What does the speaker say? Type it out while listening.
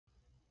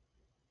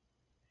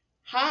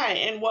Hi,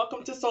 and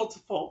welcome to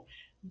Soulful.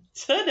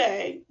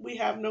 Today, we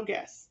have no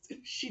guest.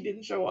 She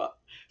didn't show up.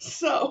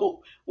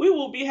 So, we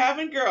will be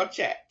having girl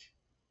chat.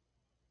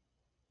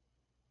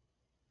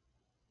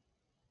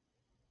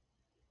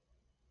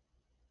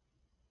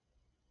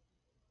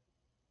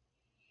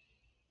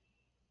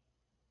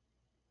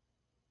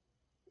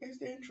 Here's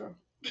the intro.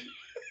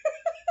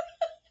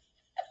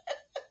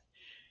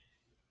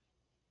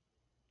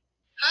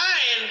 Hi,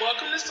 and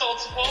welcome to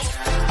Soulful.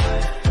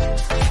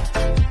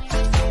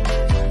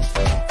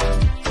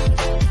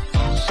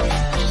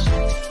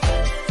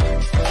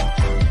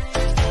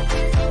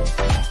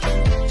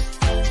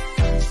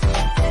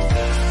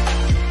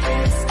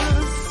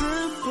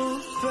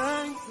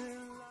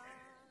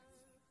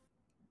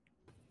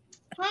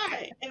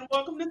 Hi, and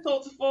welcome to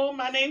Soulful.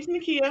 My name's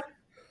Nakia.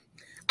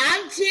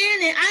 I'm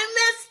Janet. I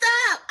messed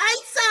up. I'm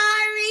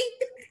sorry.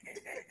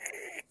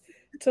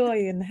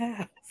 Toy in the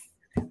house.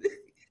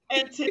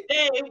 And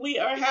today, we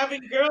are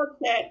having girl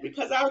chat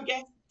because our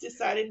guest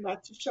decided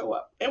not to show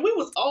up. And we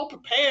was all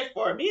prepared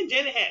for it. Me and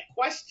Janet had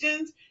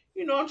questions.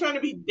 I'm trying to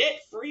be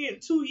debt free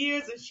in 2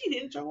 years, and she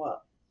didn't show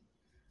up.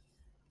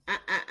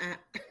 I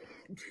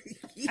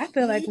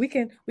feel like we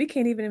can't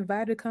even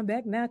invite her to come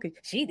back now because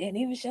she didn't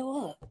even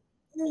show up.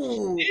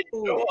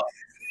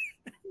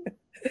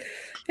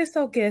 It's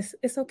okay.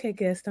 It's okay,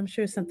 guest. I'm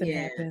sure something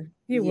happened.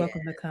 You're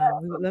welcome to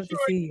come. We would love to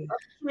see you. I'm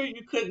sure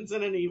you couldn't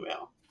send an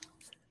email.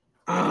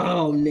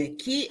 Oh,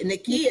 Nakia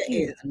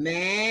is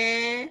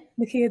mad.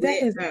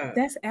 Nakia,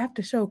 that's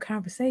after show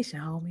conversation,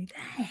 homie.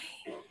 Dang.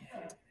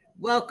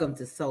 Welcome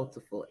to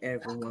Soulful,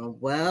 everyone.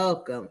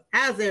 Welcome.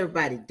 How's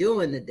everybody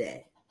doing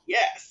today?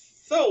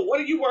 Yes. So,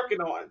 what are you working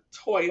on,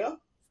 Toya?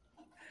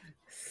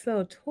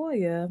 So,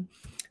 Toya,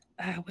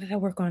 what did I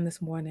work on this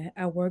morning?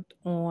 I worked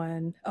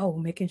on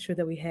making sure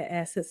that we had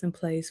assets in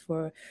place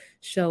for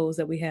shows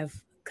that we have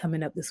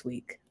coming up this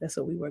week. That's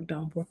what we worked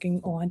on, working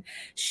on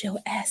show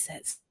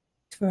assets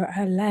for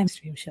our live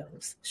stream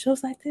shows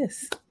like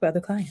this for other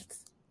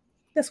clients.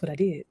 That's what I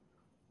did.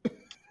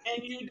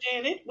 And you,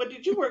 Janet, what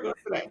did you work on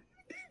today?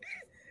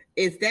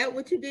 Is that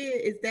what you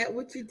did?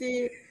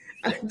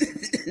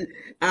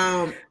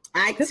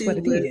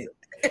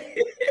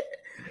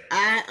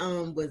 I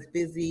was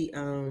busy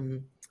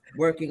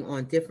working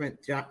on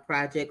different job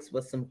projects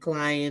with some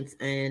clients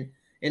and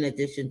in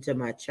addition to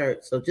my church.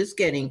 So just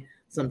getting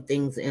some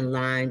things in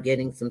line,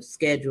 getting some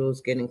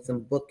schedules, getting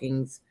some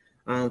bookings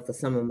for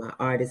some of my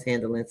artists,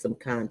 handling some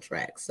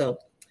contracts. So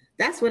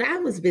that's what I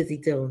was busy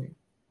doing.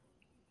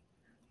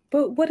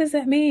 But what does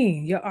that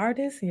mean? Your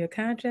artists and your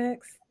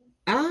contracts?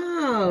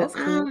 Oh, that's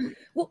cool.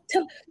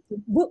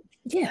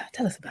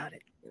 Tell us about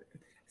it.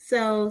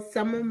 So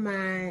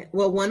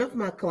one of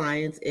my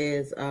clients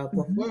is a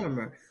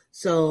performer.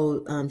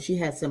 So she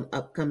has some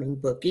upcoming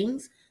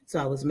bookings. So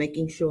I was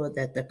making sure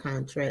that the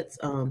contracts,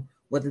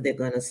 whether they're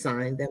going to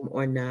sign them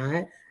or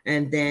not.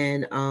 And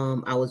then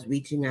I was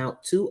reaching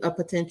out to a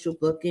potential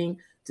booking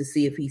to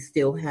see if he's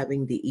still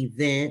having the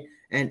event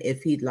and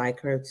if he'd like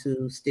her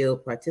to still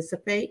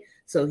participate.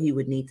 So he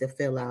would need to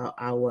fill out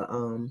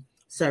our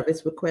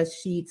service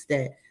request sheets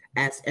that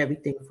ask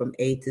everything from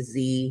A to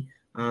Z,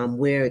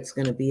 where it's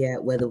going to be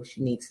at, whether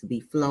she needs to be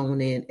flown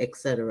in, et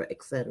cetera,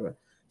 et cetera.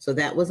 So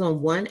that was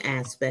on one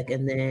aspect.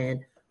 And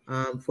then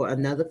for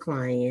another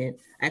client,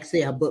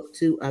 actually, I booked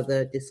 2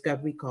 other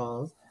discovery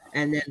calls.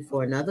 And then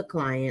for another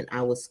client,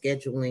 I was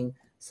scheduling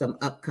some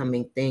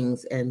upcoming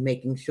things and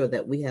making sure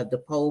that we have the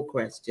poll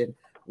question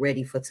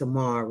ready for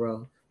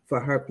tomorrow for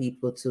her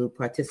people to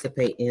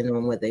participate in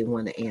on what they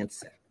want to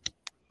answer.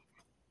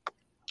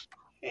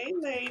 Hey,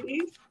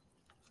 ladies.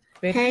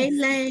 Hey,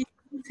 ladies.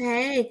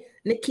 Hey,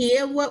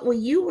 Nakia, what were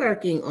you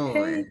working on?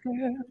 Hey,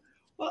 girl.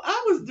 Well,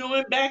 I was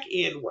doing back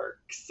end work.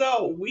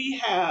 So we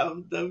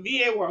have the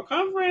VA World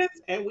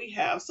Conference, and we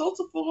have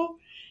Soulful,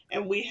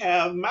 and we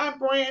have my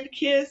brand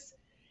Kiss,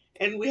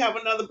 and we have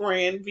another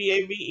brand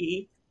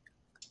VAVE.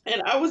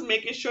 And I was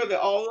making sure that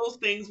all those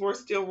things were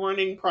still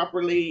running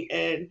properly.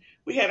 And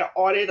we had an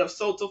audit of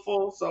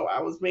Soulful, so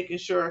I was making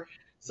sure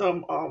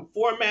some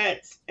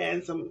formats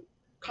and some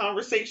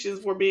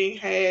conversations were being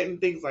had and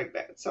things like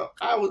that. So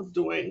I was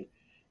doing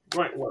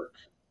grunt work.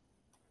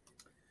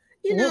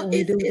 You know, what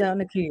we do without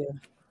Nakia.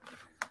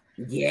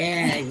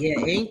 Yeah.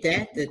 Ain't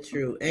that the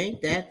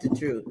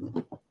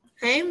truth?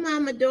 Hey,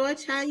 Mama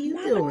Dorch, how you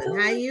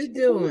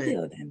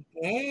doing?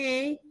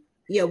 Hey.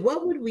 Yeah,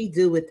 what would we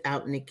do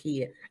without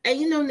Nakia? And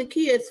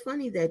Nakia, it's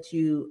funny that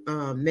you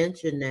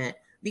mentioned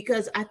that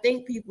because I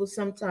think people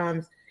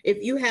sometimes,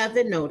 if you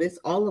haven't noticed,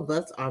 all of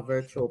us are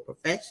virtual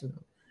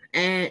professionals.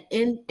 And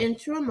in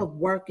terms of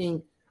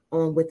working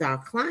on with our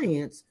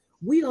clients,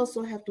 we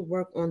also have to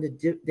work on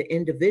the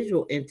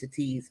individual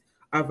entities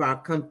of our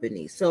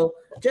company. So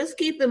just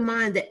keep in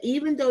mind that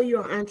even though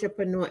you're an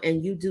entrepreneur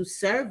and you do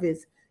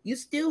service, you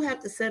still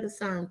have to set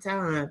aside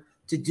time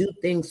to do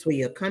things for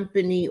your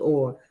company.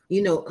 Or, me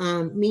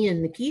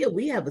and Nakia,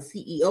 we have a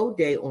CEO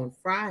day on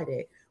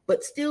Friday,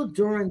 but still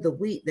during the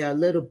week, there are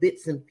little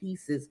bits and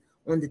pieces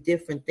on the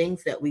different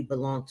things that we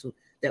belong to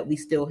that we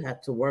still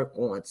have to work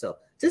on. So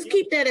Just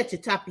keep that at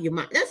your top of your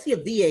mind. That's your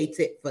VA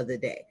tip for the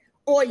day,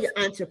 or your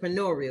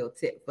entrepreneurial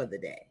tip for the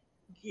day.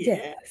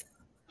 Yeah.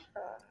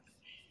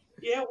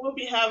 Yeah, we'll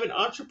be having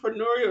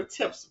entrepreneurial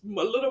tips a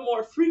little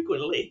more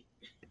frequently.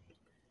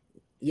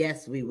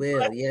 Yes, we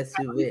will. Yes,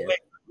 we will.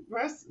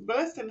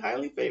 Blessed and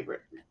highly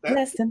favored.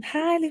 Blessed and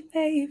highly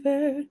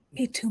favored.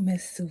 Me too,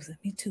 Miss Susan.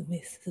 Me too,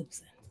 Miss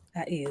Susan.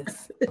 I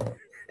is.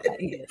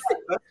 I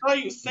saw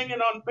you singing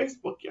on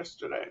Facebook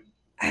yesterday.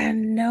 I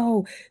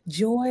know.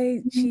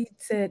 Joy, she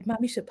said, Mom,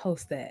 you should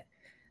post that.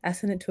 I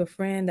sent it to a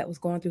friend that was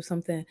going through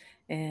something,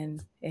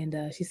 and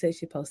she said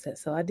she'd post that.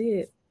 So I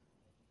did.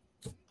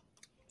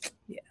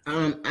 Yeah.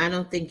 I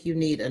don't think you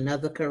need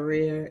another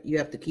career. You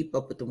have to keep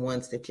up with the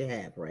ones that you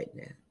have right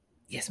now.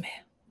 Yes,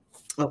 ma'am.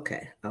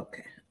 Okay.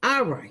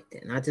 All right,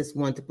 then. I just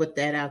wanted to put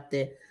that out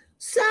there.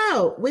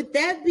 So, with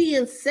that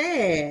being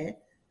said,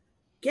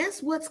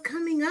 guess what's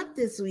coming up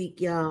this week,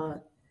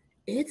 y'all?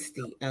 It's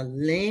the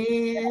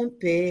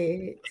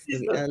Olympics.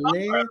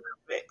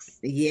 Olympics.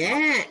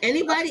 Yeah.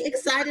 Anybody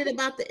excited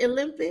about the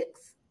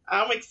Olympics?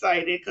 I'm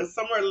excited because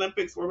Summer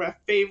Olympics were my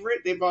favorite.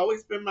 They've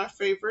always been my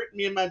favorite.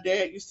 Me and my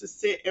dad used to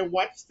sit and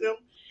watch them.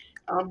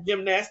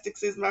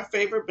 Gymnastics is my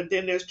favorite, but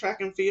then there's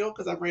track and field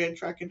because I ran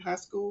track in high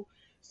school.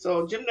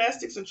 So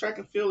gymnastics and track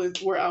and field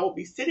is where I will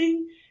be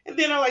sitting. And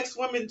then I like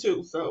swimming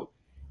too. So,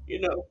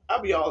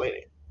 I'll be all in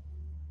it.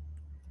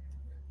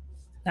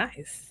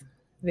 Nice.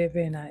 Very,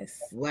 very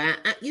nice. Well,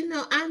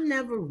 I've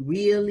never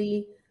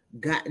really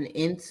gotten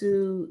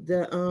into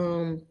the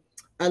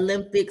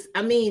Olympics.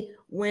 I mean,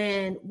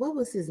 what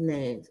was his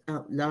name?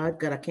 Oh, Lord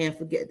God, I can't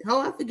forget.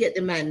 I forget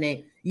the man's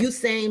name.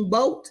 Usain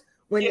Bolt.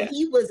 When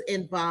he was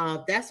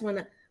involved, that's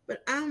when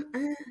I'm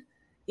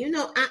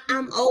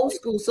old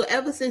school. So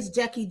ever since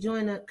Jackie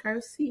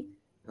Joyner-Kersee,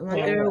 my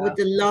girl with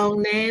the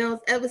long nails,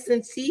 ever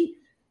since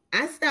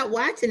I stopped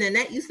watching, and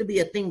that used to be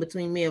a thing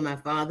between me and my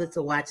father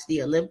to watch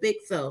the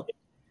Olympics. So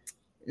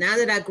now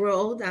that I grow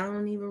old, I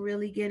don't even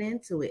really get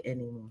into it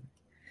anymore.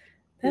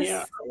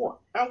 I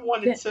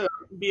wanted to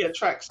be a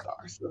track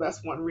star, so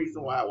that's one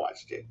reason why I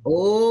watched it.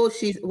 Oh,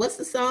 what's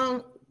the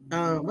song?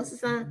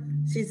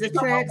 She's a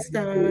track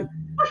star.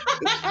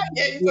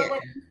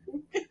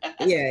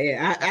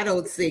 Yeah. I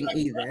don't sing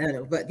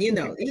either, but you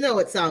know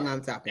what song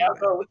I'm talking about.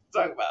 I know what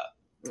you're talking about.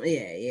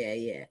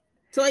 Yeah.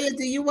 Toya,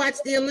 do you watch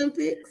the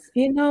Olympics?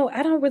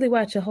 I don't really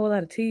watch a whole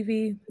lot of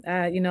TV.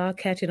 I'll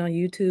catch it on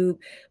YouTube.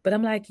 But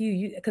I'm like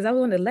you, because I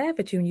wanted to laugh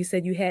at you when you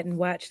said you hadn't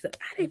watched. I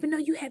didn't even know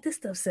you had this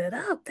stuff set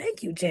up.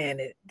 Thank you,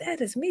 Janet.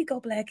 That is me. Go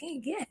Black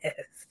Ink. Yes.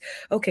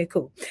 Okay,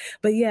 cool.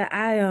 But yeah,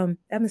 I'm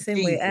the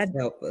same way.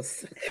 Help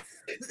us.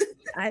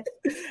 I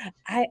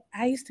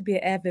used to be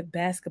an avid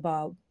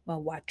basketball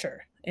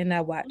watcher, and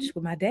I watched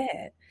with my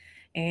dad.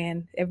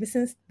 And ever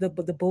since the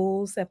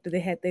Bulls, after they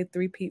had their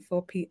 3-peat,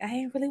 4-peat, I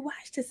ain't really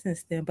watched it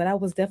since then. But I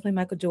was definitely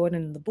Michael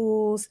Jordan and the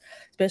Bulls,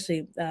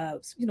 especially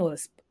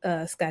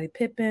Scottie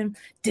Pippen,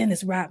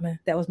 Dennis Rodman.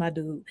 That was my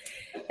dude.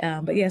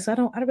 But yeah,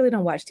 so I really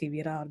don't watch TV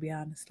at all, to be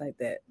honest, like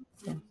that.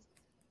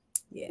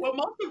 Yeah. Well,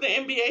 most of the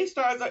NBA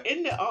stars are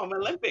in the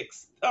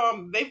Olympics.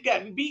 They've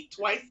gotten beat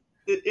twice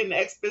in the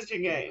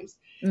exhibition games,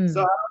 so I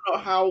don't know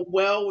how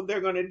well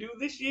they're going to do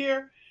this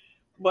year,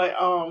 but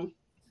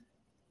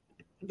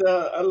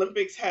the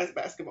Olympics has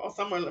basketball.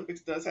 Summer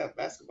Olympics does have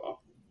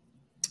basketball.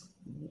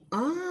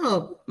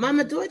 Oh,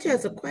 Mama George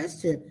has a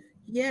question.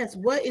 Yes,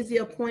 what is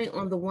your point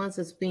on the ones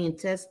that's being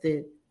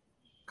tested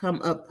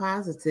come up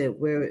positive,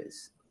 where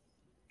it's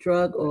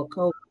drug or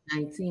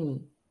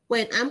COVID-19?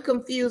 Wait, I'm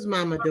confused,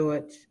 Mama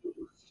George.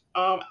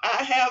 I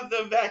have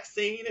the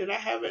vaccine and I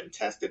haven't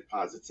tested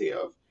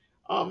positive.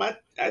 I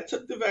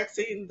took the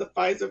vaccine, the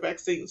Pfizer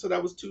vaccine, so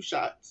that was 2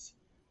 shots.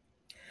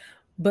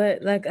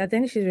 But like I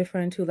think she's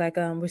referring to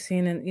we're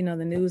seeing in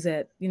the news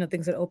that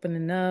things are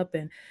opening up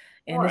and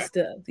right.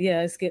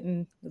 It's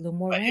getting a little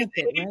more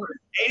rampant, right?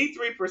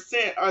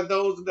 83% are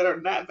those that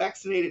are not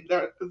vaccinated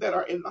that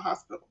are in the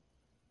hospital.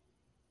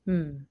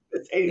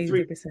 It's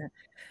 83%.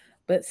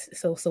 But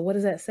so what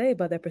does that say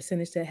about that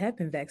percentage that have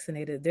been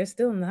vaccinated? They're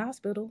still in the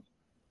hospital.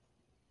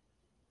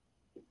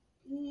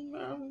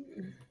 Not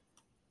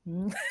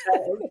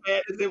as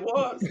bad as it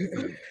was.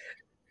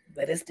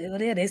 But it's still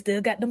there. They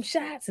still got them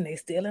shots and they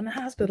still in the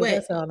hospital. Wait,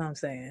 that's all I'm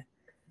saying.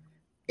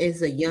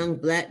 It's a young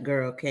Black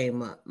girl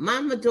came up.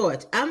 Mama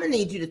George, I'm going to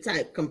need you to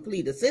type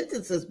complete the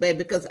sentences, baby,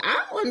 because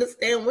I don't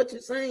understand what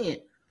you're saying.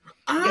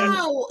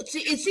 Oh,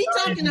 is she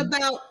talking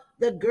about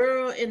the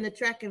girl in the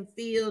track and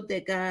field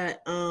that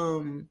got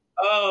probably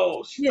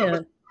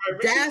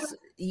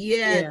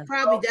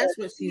that's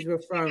what she's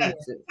referring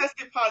to.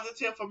 Tested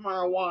positive for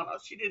marijuana.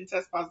 She didn't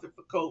test positive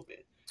for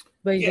COVID.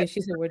 But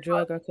she said we're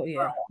drug or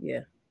COVID.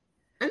 Yeah.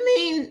 I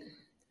mean,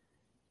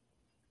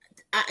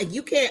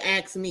 you can't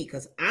ask me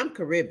because I'm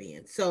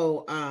Caribbean.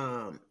 So,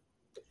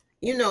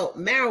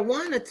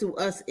 marijuana to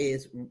us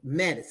is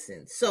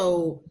medicine.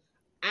 So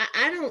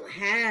I don't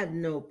have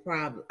no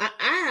problem. I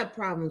have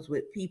problems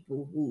with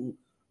people who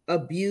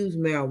abuse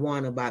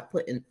marijuana by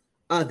putting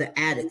other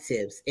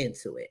additives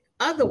into it.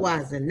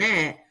 Otherwise than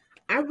that,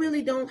 I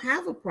really don't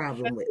have a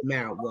problem with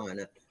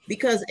marijuana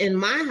because in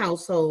my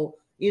household,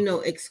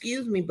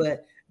 excuse me,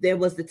 but there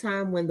was the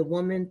time when the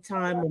woman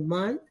time a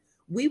month,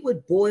 we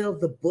would boil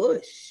the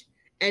bush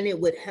and it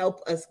would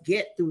help us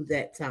get through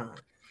that time.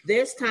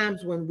 There's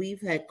times when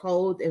we've had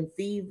cold and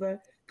fever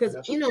because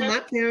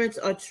my parents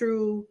are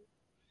true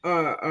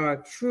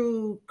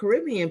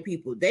Caribbean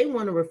people. They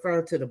want to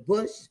refer to the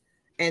bush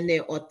and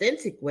their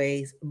authentic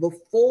ways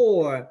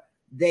before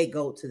they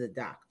go to the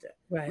doctor.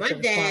 Right. My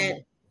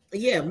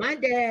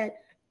dad,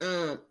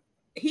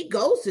 he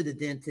goes to the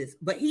dentist,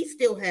 but he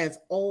still has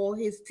all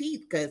his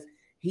teeth because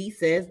he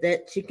says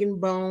that chicken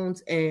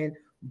bones and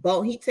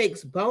he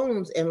takes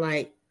bones and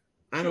like,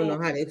 I don't know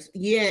how to,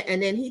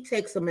 and then he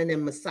takes them and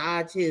then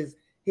massage his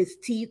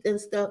teeth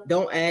and stuff.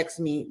 Don't ask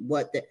me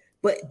but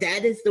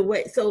that is the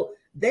way. So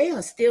they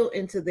are still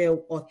into their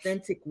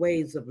authentic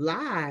ways of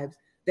lives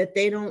that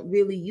they don't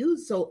really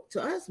use. So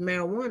to us,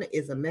 marijuana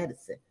is a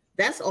medicine.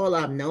 That's all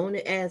I've known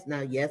it as. Now,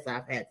 yes,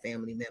 I've had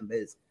family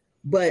members,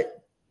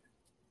 but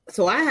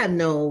so I have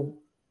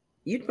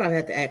you'd probably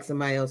have to ask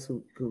somebody else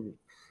who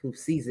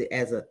sees it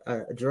as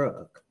a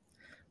drug.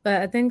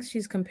 But I think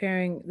she's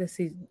comparing this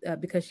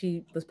because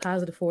she was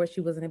positive for it.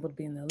 She wasn't able to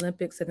be in the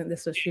Olympics. I think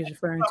that's what she's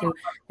referring to.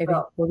 Maybe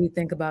what do you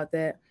think about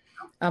that?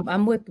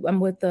 I'm with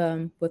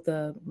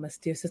my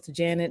dear sister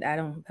Janet. I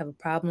don't have a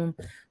problem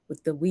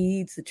with the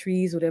weeds, the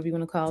trees, whatever you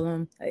want to call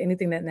them.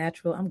 Anything that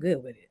natural, I'm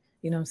good with it.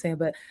 You know what I'm saying?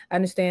 But I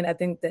understand. I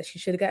think that she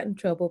should have gotten in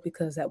trouble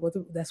because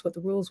that's what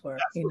the rules were.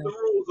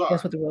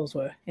 That's what the rules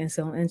were. And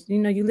so,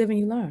 you live and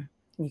you learn.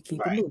 And you keep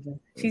it moving.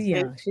 She's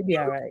young. She'll be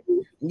all right.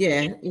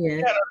 Yeah.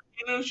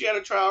 She had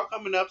a trial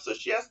coming up, so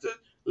she has to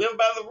live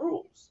by the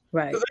rules.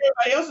 Right. Because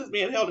everybody else is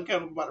being held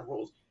accountable by the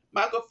rules.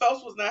 Michael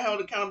Phelps was not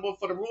held accountable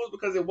for the rules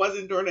because it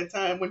wasn't during the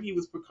time when he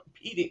was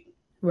competing.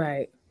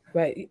 Right.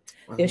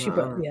 Yeah, she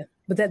brought. Yeah,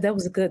 but that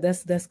was good.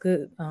 That's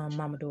good,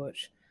 Mama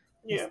Dorch.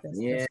 Yeah,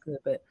 that's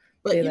good.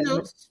 But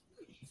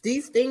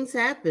these things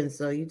happen,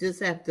 so you just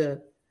have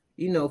to,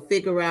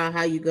 figure out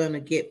how you're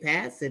gonna get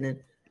past it. And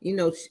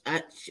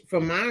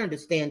from my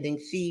understanding,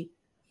 she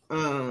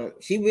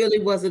really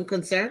wasn't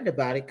concerned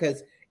about it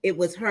because it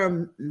was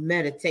her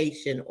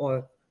meditation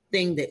or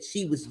thing that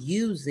she was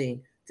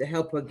using to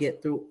help her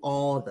get through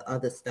all the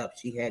other stuff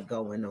she had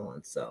going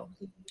on. So,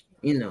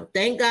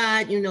 thank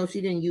God,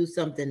 she didn't use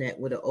something that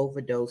would have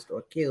overdosed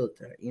or killed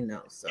her,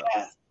 so.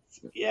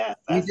 Yes.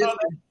 I saw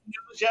that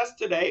news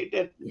yesterday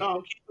that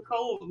Keisha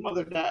Cole's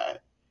mother died.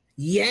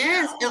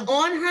 Yes, and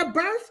on her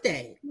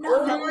birthday.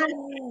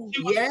 No.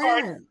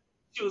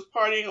 She was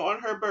partying on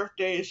her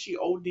birthday and she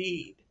OD'd.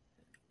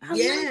 I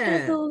like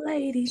that little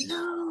lady.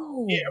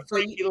 No. Yeah,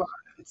 Frankie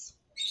Lyons.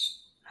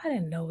 I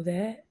didn't know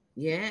that.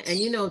 Yeah,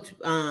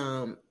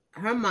 and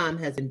her mom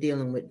has been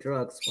dealing with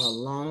drugs for a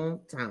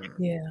long time.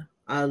 Yeah.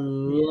 A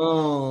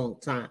long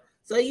time.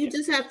 So you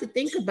just have to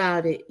think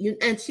about it.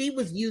 And she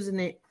was using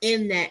it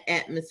in that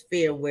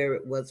atmosphere where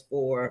it was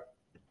for,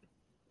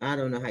 I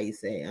don't know how you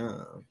say,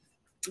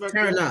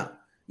 turn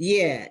up.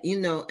 Yeah,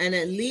 and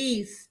at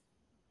least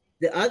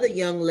the other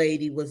young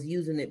lady was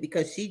using it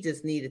because she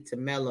just needed to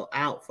mellow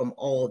out from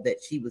all that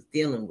she was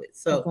dealing with.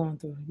 So going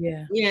through,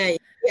 yeah.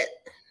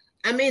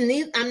 I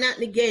mean, I'm not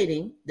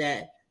negating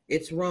that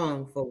it's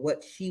wrong for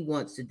what she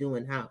wants to do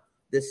and how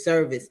the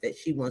service that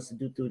she wants to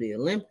do through the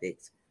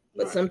Olympics.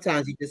 But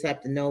sometimes you just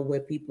have to know where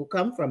people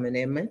come from and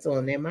their mental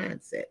and their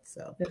mindset.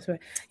 So that's right.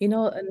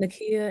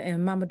 Nakia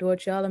and Mama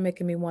Dorch, y'all are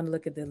making me want to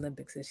look at the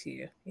Olympics this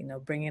year.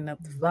 Bringing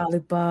up the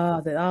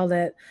volleyball, all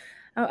that.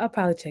 I'll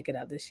probably check it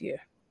out this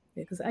year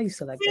because I used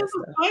to like that stuff.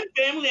 It was a fun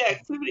family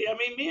activity. I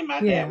mean, me and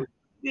my dad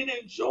did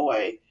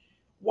enjoy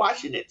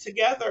watching it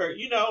together.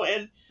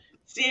 And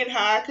seeing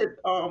how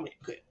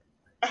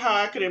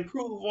I could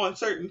improve on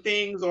certain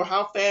things or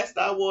how fast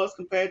I was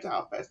compared to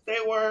how fast they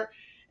were.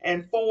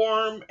 And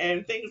form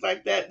and things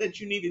like that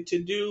you needed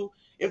to do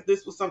if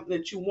this was something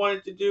that you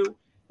wanted to do.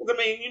 Because,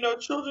 I mean,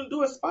 children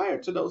do aspire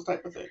to those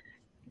type of things.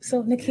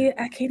 So, Nakia,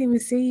 I can't even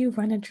see you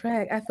running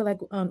track. I feel like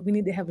we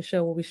need to have a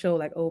show where we show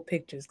like old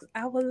pictures. Because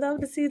I would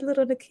love to see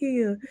little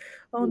Nakia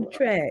on the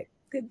track.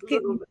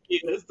 Little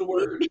Nakia is the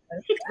word.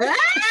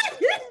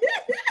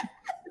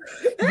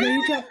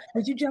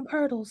 Did you jump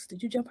hurdles?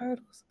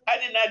 I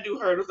did not do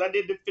hurdles. I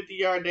did the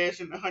 50-yard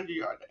dash and the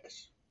 100-yard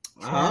dash.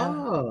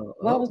 Oh,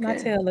 what was my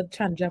tail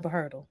trying to jump a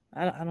hurdle?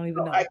 I don't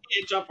even know. I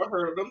can't jump a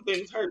hurdle. Them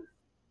things hurt.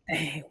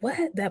 Dang,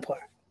 what? That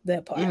part.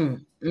 That part.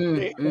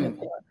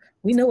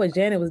 We know what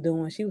Janet was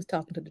doing. She was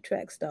talking to the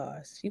track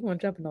stars. She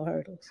wasn't jumping no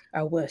hurdles.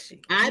 Or was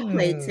she? I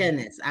played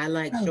tennis. I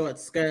like short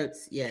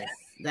skirts. Yes,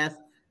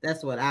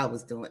 that's what I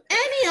was doing.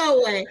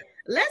 Anyway,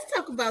 let's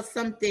talk about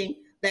something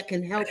that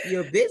can help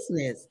your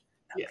business.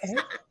 Yes.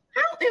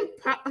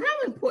 How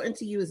important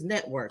to you is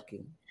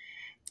networking?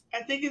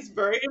 I think it's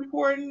very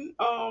important.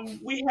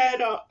 We had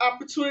an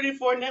opportunity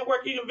for a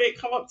networking event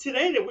come up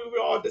today that we were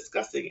all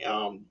discussing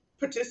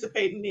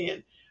participating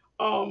in.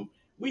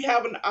 We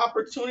have an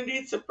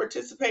opportunity to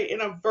participate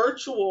in a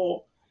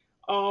virtual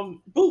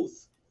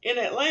booth in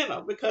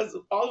Atlanta because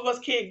all of us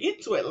can't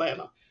get to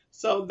Atlanta.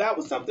 So that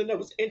was something that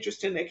was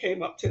interesting that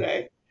came up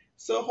today.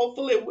 So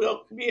hopefully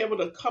we'll be able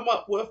to come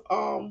up with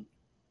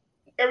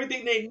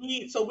everything they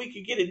need so we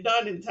can get it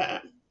done in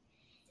time.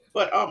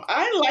 But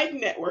I like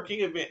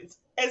networking events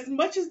as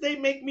much as they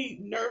make me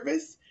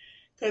nervous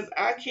because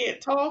I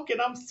can't talk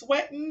and I'm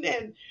sweating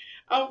and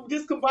I'm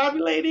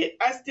discombobulated.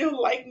 I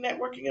still like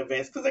networking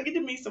events because I get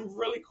to meet some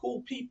really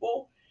cool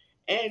people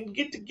and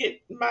get to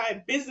get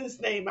my business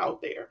name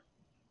out there.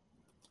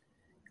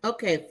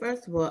 Okay,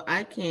 first of all,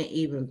 I can't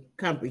even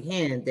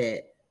comprehend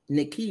that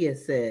Nakia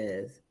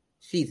says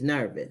she's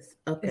nervous.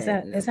 Okay.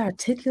 It's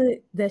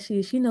articulate that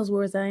she knows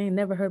words I ain't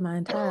never heard my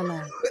entire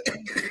life.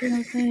 You know what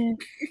I'm saying?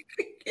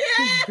 Yeah.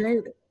 She's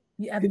great.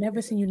 I've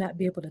never seen you not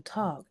be able to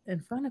talk in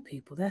front of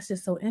people. That's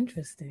just so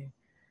interesting.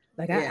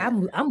 Like Yeah.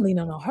 I'm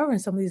leaning on her in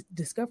some of these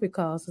discovery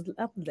calls. I'm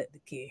gonna let the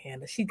kid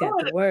handle. She got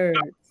the words.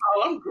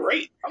 Oh, I'm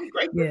great. I'm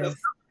great with Yes.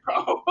 this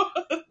call.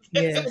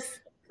 Yes.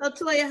 So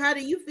Toya, how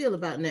do you feel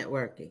about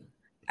networking?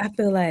 I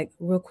feel like,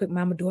 real quick,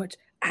 Mama Dorch,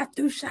 I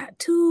threw shot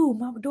too.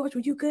 Mama Dorch,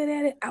 were you good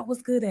at it? I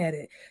was good at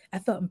it. I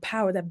felt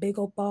empowered. That big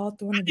old ball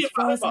thrown it as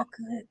far as I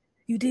could.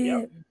 You did?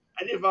 Yep.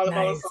 I did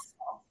volleyball and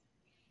softball.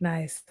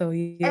 Nice. So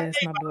yes,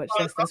 Mama Dorch,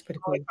 that's pretty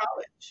cool.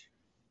 College.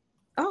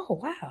 Oh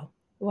wow.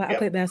 Well, I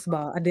played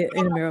basketball. I did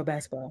intramural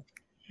basketball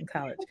in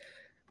college.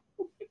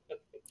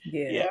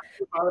 Yeah,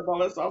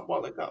 volleyball and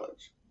softball in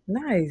college.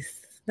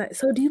 Nice.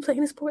 So do you play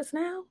any sports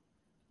now?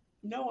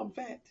 No, I'm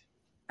fat.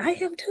 I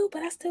am too,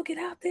 but I still get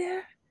out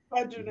there.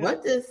 I do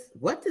not.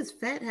 What does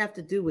fat have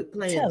to do with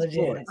playing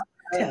sports?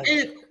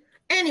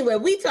 Anyway,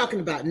 we talking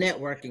about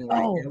networking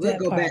right now. We'll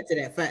go back to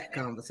that fat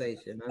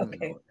conversation.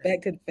 Okay,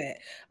 back to the fat.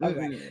 All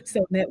right.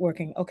 So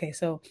networking. Okay,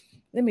 so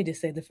let me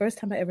just say the first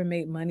time I ever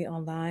made money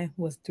online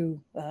was through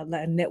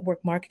a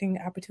network marketing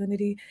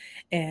opportunity.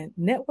 And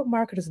network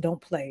marketers don't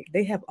play.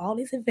 They have all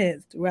these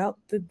events throughout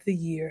the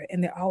year,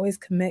 and they're always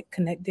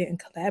connected and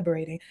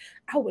collaborating.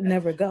 I would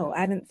never go.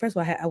 I didn't. First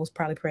of all, I was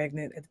probably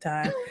pregnant at the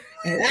time.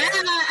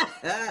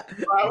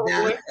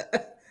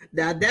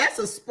 Now that's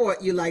a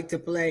sport you like to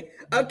play.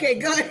 Okay,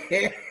 go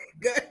ahead.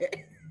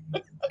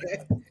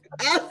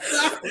 I'm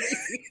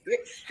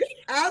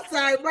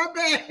sorry.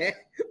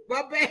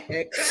 My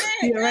bad.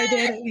 You're right,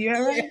 Daddy.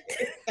 You're right.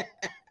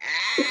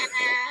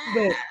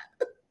 But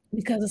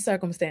because of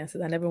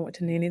circumstances, I never went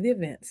to any of the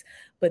events.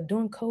 But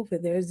during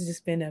COVID, there's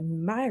just been a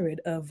myriad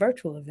of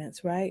virtual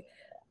events, right?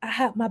 I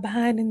have my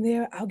behind in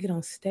there. I'll get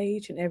on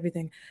stage and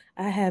everything.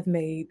 I have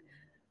made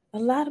a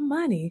lot of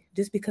money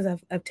just because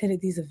I've attended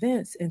these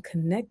events and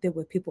connected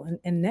with people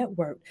and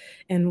networked.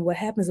 And what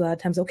happens a lot of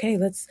times, okay,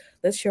 let's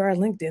share our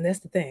LinkedIn. That's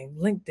the thing,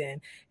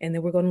 LinkedIn. And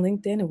then we're going to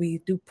LinkedIn and we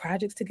do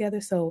projects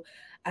together. So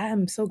I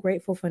am so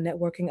grateful for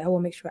networking. I will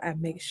make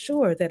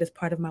sure that it's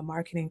part of my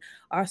marketing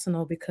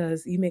arsenal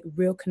because you make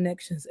real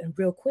connections and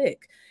real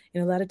quick. A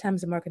lot of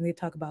times in marketing, they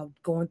talk about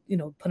going,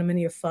 put them in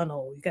your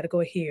funnel. You got to go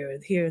here,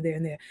 there,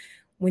 and there.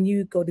 When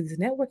you go to these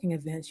networking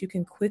events, you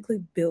can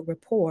quickly build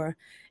rapport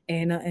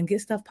and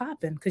get stuff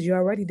popping because you're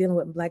already dealing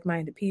with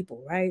like-minded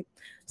people, right?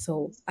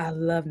 So I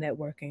love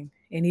networking.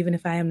 And even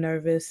if I am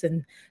nervous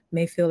and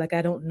may feel like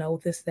I don't know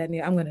this, that, and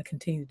the, I'm going to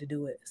continue to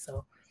do it.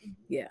 So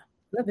yeah,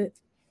 love it.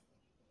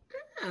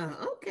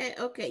 Oh,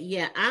 okay.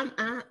 Yeah, I'm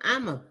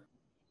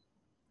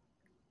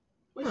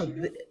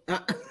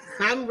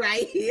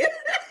right here.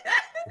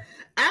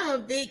 I'm a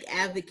big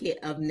advocate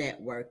of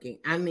networking.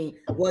 I mean,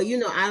 well,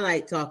 I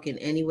like talking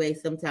anyway.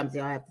 Sometimes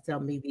y'all have to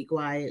tell me, be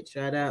quiet,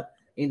 shut up,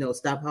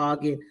 stop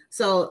hogging.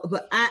 So,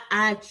 but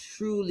I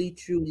truly,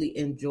 truly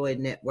enjoy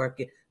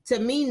networking. To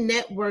me,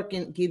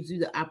 networking gives you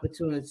the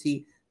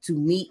opportunity to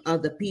meet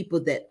other people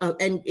that,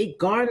 and it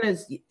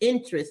garners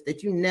interest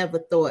that you never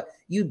thought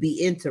you'd be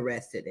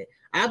interested in.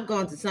 I've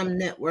gone to some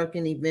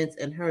networking events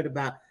and heard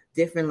about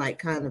different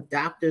kind of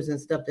doctors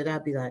and stuff that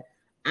I'd be like,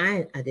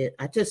 I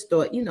just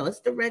thought, it's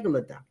the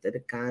regular doctor, the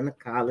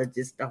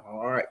gynecologist, the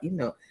heart,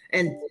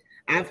 and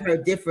I've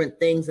heard different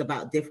things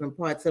about different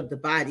parts of the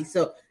body.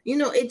 So,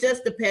 it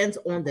just depends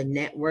on the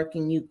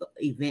networking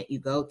event you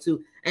go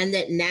to. And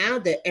that now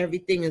that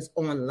everything is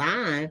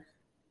online,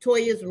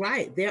 Toya's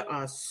right. There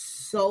are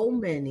so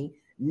many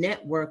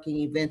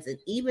networking events, and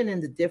even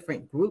in the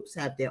different groups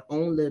have their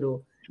own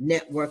little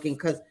networking.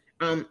 Because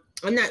I'm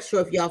not sure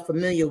if y'all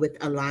familiar with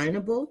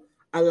Alignable.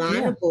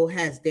 Alignable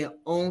has their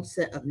own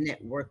set of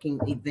networking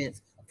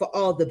events for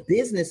all the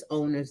business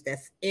owners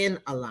that's in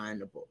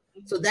Alignable.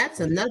 So that's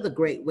another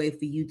great way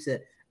for you to,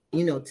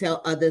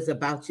 tell others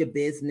about your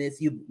business.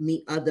 You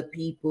meet other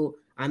people.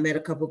 I met a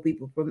couple of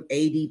people from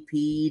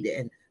ADP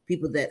and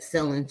people that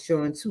sell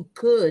insurance who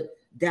could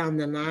down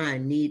the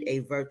line need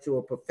a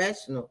virtual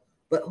professional,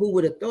 but who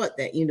would have thought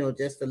that,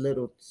 just a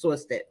little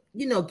source that,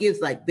 gives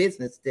like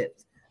business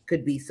tips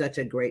could be such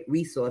a great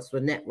resource for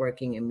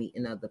networking and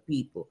meeting other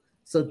people.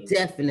 So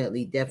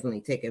definitely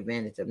take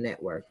advantage of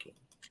networking.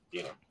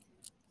 Yeah.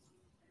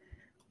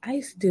 I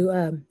used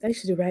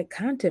to write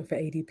content for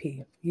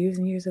ADP years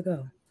and years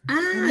ago.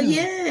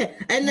 Yeah.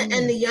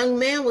 And the young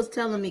man was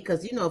telling me,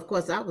 because, of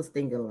course I was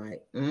thinking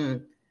like,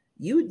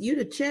 you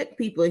to check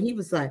people. And he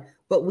was like,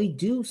 but we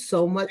do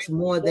so much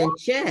more than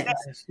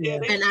checks. Yeah.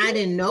 And I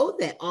didn't know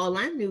that. All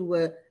I knew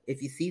was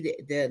if you see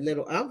the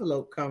little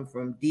envelope come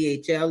from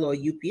DHL or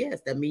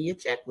UPS, that means your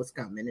check was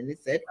coming, and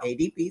it said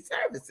ADP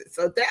services.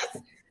 So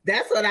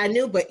that's what I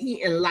knew. But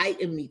he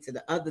enlightened me to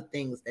the other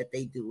things that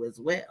they do as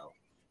well.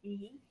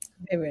 Mm-hmm.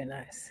 Very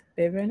nice.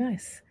 Very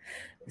nice.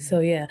 So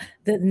yeah,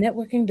 the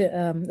networking,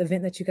 the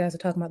event that you guys are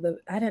talking about,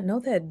 I didn't know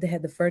that they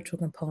had the virtual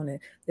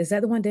component. Is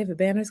that the one David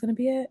Banner is going to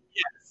be at?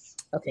 Yes.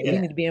 Okay, we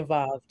need to be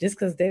involved. Just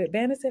because David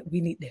Banner said,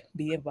 we need to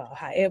be involved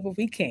however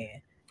we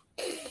can.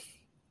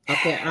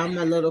 Okay, I'm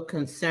a little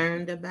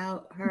concerned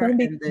about her. Don't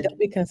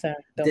be concerned.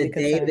 Don't be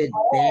concerned.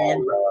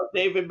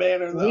 David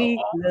Banner. We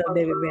love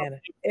David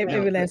Banner.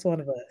 Every last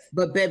one of us.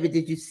 But baby,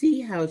 did you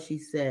see how she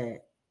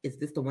said, is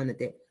this the one that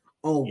they...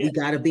 Oh, we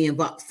got to be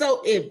involved.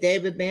 So if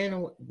David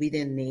Banner, we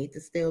didn't need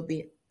to still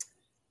be.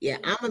 Yeah,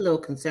 I'm a little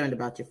concerned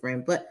about your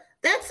friend, but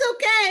that's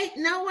okay.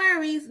 No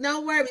worries.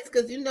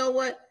 Because you know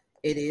what?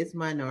 It is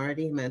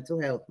Minority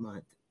Mental Health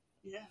Month.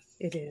 Yes,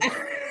 it is.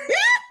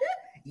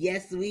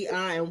 Yes, we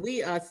are. And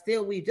we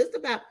just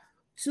about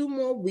 2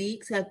 more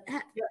weeks. Have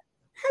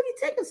you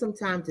taken some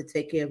time to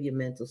take care of your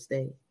mental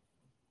state?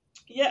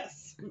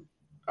 Yes.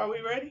 Are we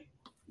ready?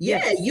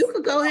 Yeah, yes. You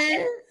could go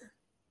ahead.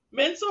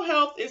 Mental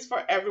health is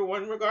for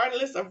everyone,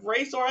 regardless of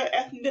race or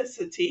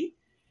ethnicity.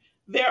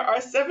 There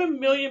are 7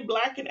 million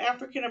Black and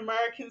African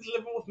Americans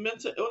living with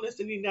mental illness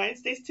in the United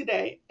States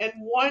today, and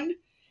 1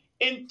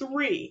 in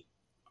 3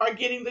 are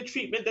getting the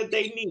treatment that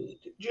they need.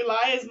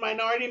 July is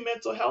Minority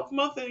Mental Health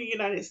Month in the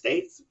United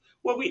States,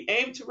 where we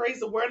aim to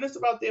raise awareness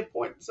about the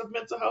importance of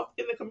mental health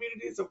in the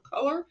communities of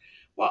color,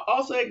 while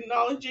also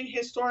acknowledging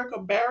historical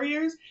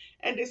barriers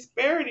and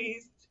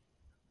disparities,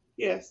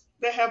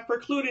 that have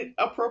precluded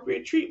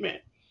appropriate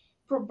treatment.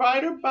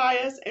 Provider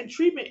bias and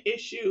treatment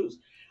issues,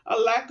 a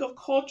lack of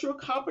cultural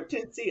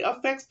competency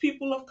affects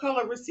people of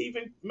color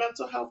receiving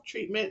mental health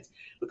treatments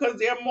because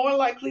they are more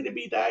likely to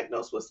be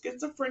diagnosed with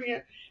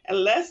schizophrenia and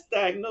less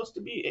diagnosed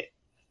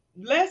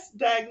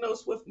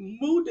with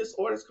mood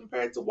disorders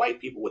compared to white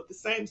people with the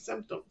same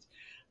symptoms.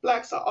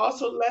 Blacks are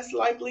also less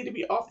likely to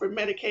be offered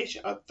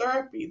medication or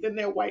therapy than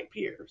their white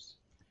peers.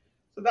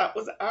 So that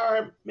was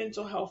our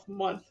mental health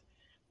month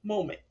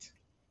moment.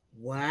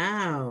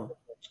 Wow.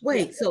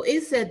 Wait, so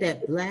it said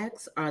that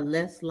Blacks are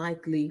less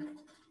likely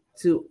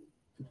to...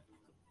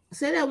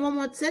 Say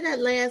that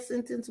last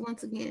sentence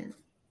once again.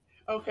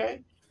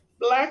 Okay.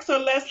 Blacks are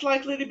less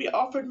likely to be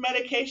offered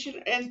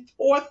medication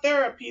or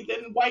therapy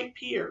than white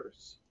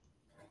peers.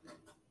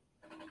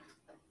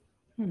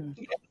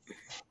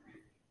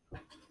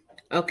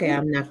 Okay,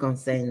 I'm not going to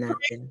say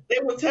nothing. They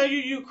will tell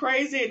you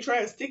crazy and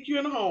try to stick you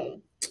in a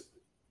home.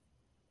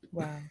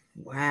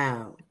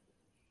 Wow.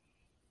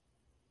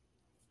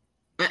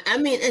 I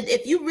mean,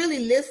 if you really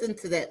listen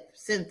to that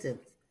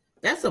sentence,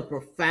 that's a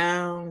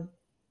profound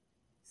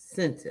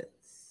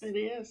sentence. It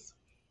is.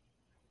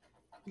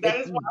 That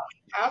is why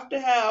we have to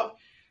have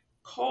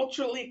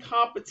culturally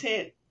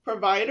competent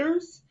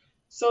providers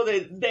so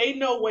that they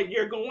know what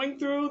you're going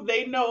through,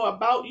 they know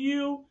about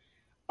you,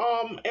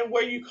 and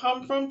where you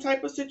come from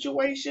type of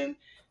situation,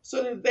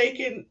 so that they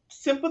can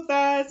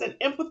sympathize and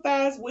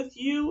empathize with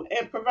you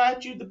and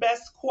provide you the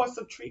best course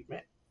of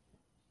treatment.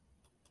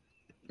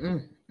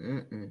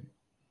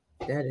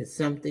 That is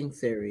something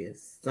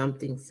serious.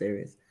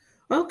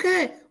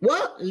 Okay,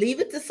 well, leave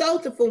it to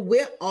Soulful.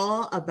 We're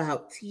all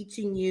about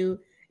teaching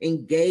you,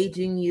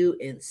 engaging you,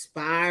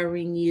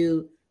 inspiring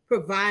you,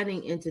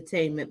 providing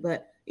entertainment.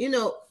 But, you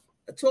know,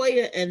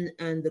 Toya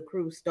and the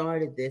crew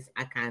started this.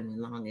 I kind of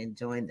long and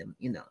joined them.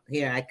 You know,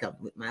 here I come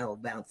with my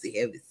old bouncy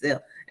heavy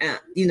self.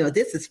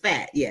 This is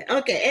fat. Yeah.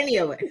 Okay.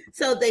 Anyway,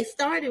 so they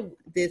started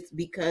this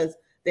because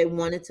they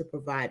wanted to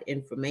provide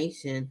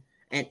information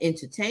and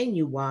entertain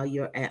you while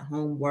you're at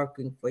home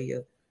working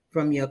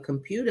from your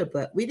computer.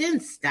 But we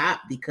didn't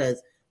stop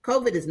because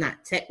COVID is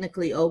not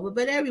technically over,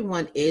 but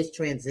everyone is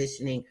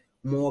transitioning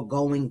more,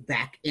 going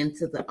back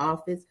into the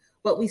office.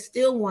 But we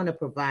still want to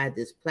provide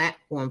this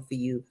platform for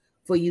you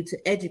to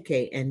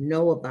educate and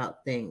know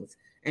about things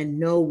and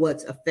know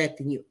what's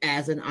affecting you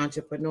as an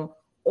entrepreneur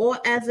or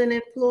as an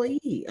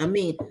employee. I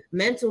mean,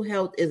 mental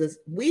health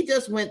we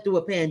just went through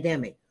a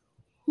pandemic.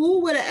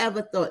 Who would have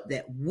ever thought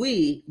that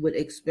we would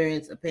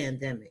experience a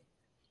pandemic?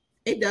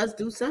 It does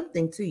do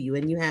something to you,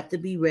 and you have to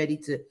be ready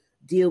to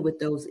deal with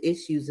those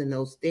issues and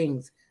those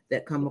things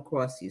that come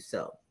across you.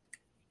 So,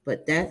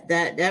 but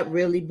that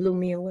really blew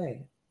me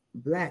away.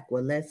 Black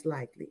were less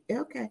likely.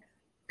 Okay.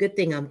 Good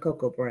thing I'm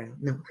Coco Brown.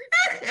 No.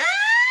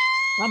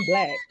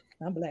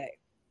 I'm black.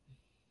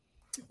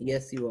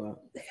 Yes, you are.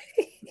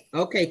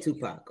 Okay,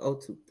 Tupac.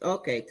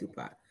 Okay,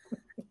 Tupac.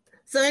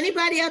 So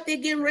anybody out there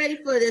getting ready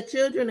for their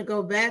children to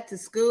go back to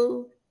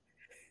school?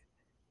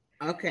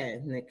 Okay,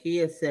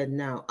 Nakia said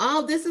no.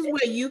 Oh, this is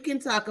where you can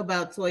talk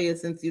about, Toya,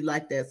 since you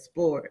like that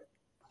sport.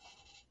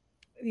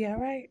 Yeah,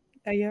 right.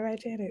 Are you all right,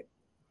 Janet?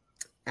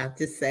 I'll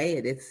just say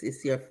it.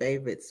 It's your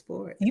favorite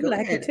sport. You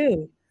like it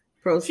too.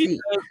 Proceed.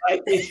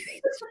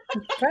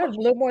 Probably a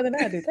little more than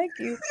I do. Thank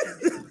you.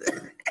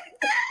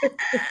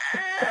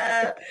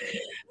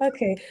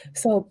 Okay,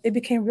 so it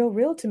became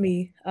real to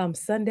me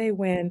Sunday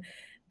when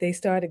they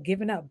started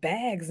giving out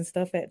bags and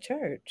stuff at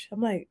church.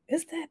 I'm like,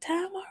 is that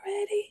time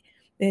already?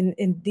 And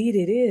indeed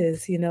it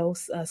is.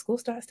 School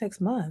starts next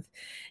month,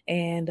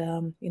 and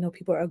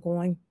people are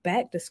going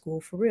back to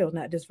school for real,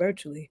 not just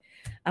virtually.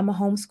 I'm a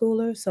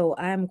homeschooler, so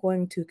I'm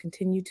going to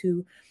continue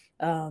to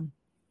um,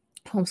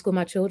 homeschool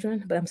my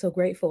children, but I'm so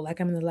grateful.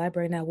 Like I'm in the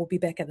library now. We'll be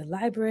back at the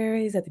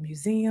libraries, at the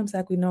museums,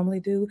 like we normally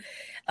do.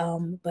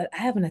 But I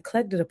have an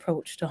eclectic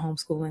approach to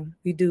homeschooling.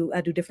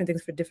 I do different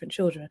things for different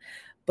children,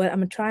 but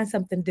I'm trying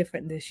something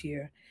different this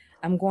year.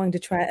 I'm going to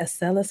try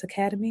Acellus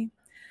Academy.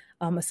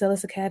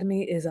 Acellus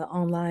Academy is an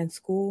online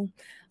school,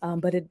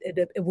 but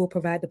it will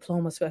provide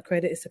diplomas for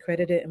credit. It's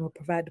accredited and will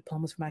provide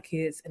diplomas for my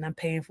kids, and I'm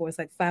paying for it. It's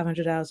like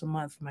 $500 a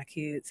month for my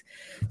kids.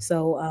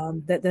 So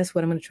that's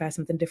what I'm going to try,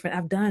 something different.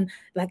 I've done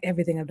like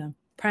everything. I've done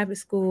private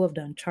school, I've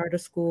done charter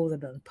schools, I've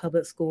done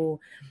public school,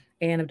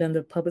 and I've done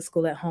the public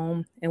school at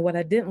home. And what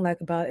I didn't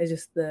like about it is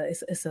just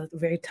it's a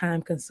very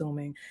time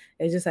consuming.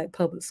 It's just like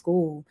public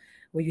school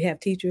where you have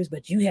teachers,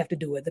 but you have to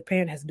do it. The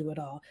parent has to do it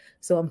all.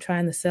 So I'm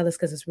trying to sell this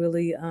because it's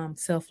really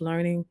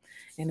self-learning,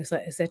 and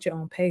it's at your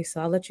own pace.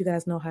 So I'll let you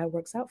guys know how it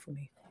works out for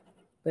me.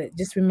 But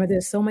just remember,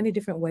 there's so many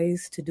different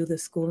ways to do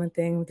this schooling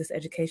thing, this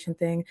education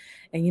thing.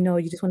 And,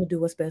 you just want to do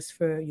what's best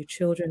for your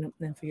children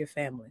and for your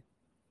family.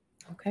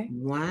 Okay.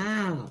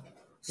 Wow.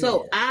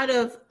 So out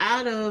of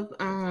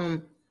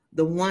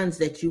the ones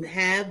that you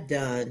have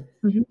done,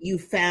 you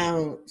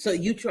found, so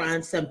you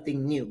trying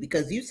something new,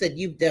 because you said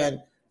you've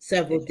done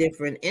several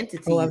different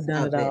entities. Oh, I've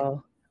done it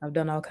all. I've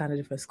done all kinds of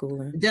different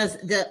schooling.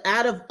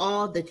 Out of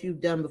all that you've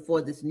done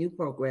before this new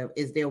program,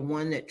 is there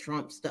one that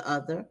trumps the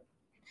other?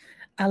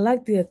 I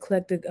like the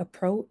eclectic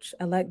approach.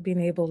 I like being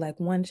able, like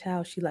one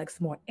child, she likes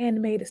more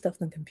animated stuff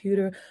than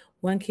computer.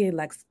 One kid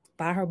likes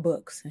buy her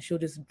books and she'll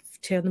just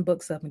tear the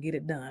books up and get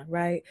it done,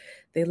 right?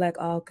 They like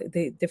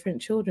different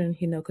children,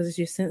 because it's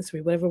your sensory,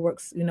 whatever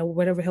works,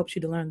 whatever helps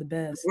you to learn the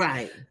best.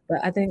 Right. But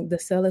I think the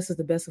Acellus is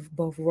the best of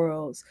both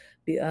worlds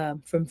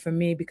for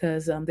me,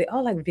 because they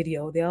all like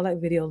video. They all like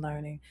video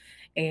learning,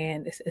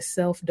 and it's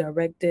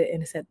self-directed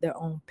and it's at their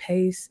own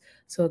pace.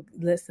 So it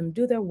lets them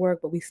do their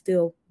work, but we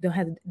still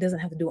doesn't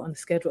have to do it on the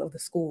schedule of the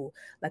school.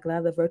 Like a lot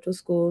of the virtual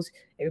schools,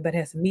 everybody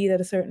has to meet at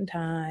a certain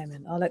time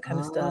and all that kind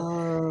of stuff.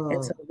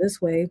 And so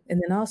this way,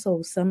 and then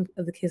also some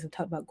of the kids have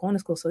talked about going to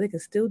school, so they can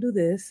still do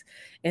this,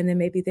 and then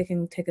maybe they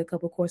can take a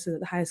couple courses at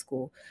the high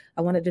school.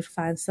 I wanted to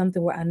find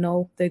something where I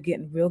know they're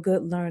getting real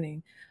good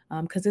learning,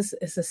 because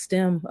it's a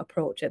STEM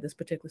approach at this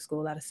particular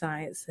school, a lot of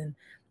science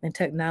and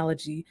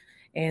technology,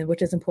 and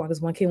which is important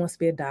because one kid wants to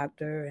be a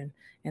doctor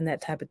and that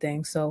type of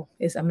thing. So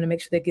I'm going to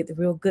make sure they get the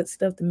real good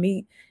stuff to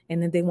meet,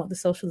 and then they want the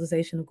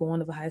socialization of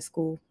going to the high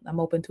school. I'm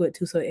open to it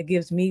too. So it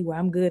gives me where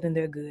I'm good and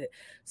they're good.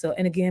 So,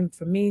 and again,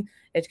 for me,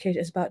 education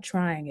is about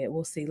trying it.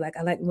 We'll see. Like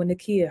I like when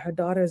her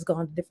daughter has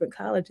gone to different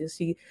colleges.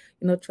 She,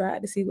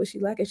 tried to see what she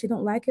liked. If she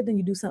don't like it, then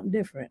you do something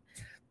different.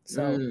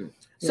 So,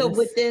 so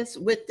with this,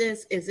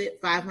 is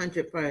it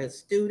 $500 per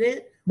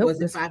student? Nope, or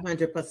is it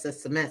 $500 per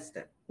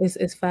semester?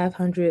 It's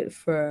 $500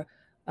 for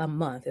a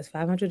month. It's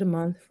 $500 a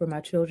month for my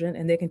children,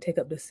 and they can take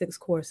up to 6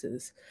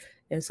 courses.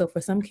 And so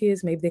for some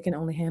kids, maybe they can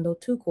only handle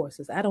 2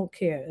 courses. I don't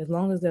care, as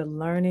long as they're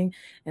learning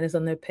and it's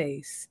on their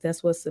pace.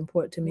 That's what's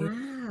important to me.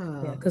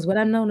 Wow. Yeah, because what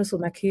I noticed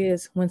with my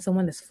kids, when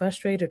someone is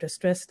frustrated or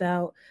stressed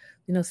out,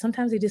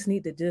 sometimes they just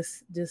need to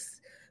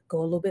just go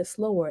a little bit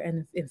slower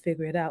and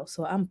figure it out.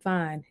 So I'm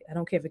fine. I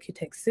don't care if a kid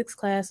takes 6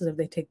 classes or if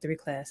they take 3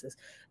 classes,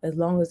 as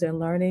long as they're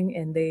learning,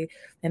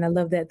 and I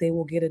love that they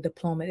will get a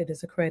diploma. It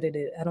is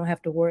accredited. I don't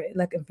have to worry.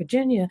 Like in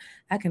Virginia,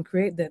 I can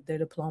create their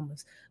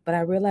diplomas, but I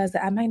realize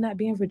that I might not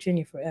be in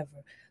Virginia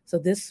forever. So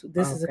this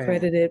is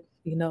accredited,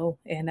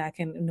 and I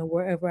can,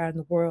 wherever I'm in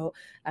the world,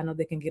 I know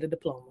they can get a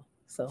diploma.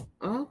 So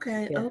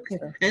okay.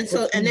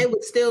 And they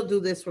would still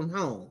do this from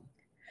home.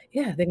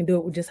 Yeah, they can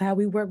do it just how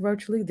we work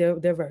virtually. They're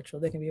virtual.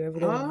 They can be wherever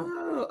they want.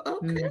 Oh,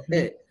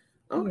 okay.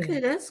 Okay,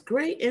 that's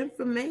great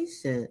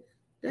information.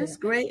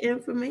 Great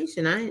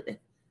information. I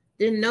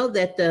didn't know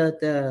that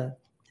the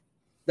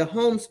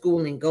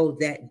homeschooling goes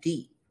that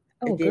deep.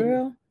 Oh,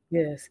 girl.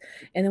 Yes.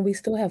 And then we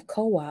still have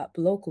co-op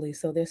locally.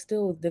 So they're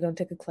going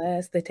to take a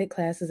class. They take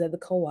classes at the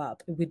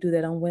co-op. We do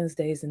that on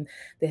Wednesdays, and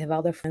they have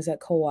all their friends at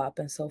co-op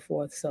and so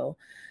forth. So,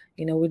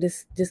 we're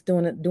just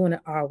doing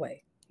it our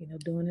way.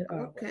 Doing it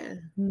our way.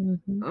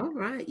 All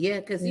right.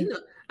 Yeah, because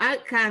I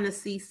kind of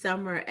see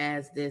summer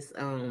as this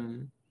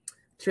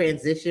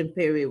transition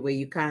period where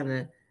you kind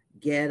of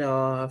get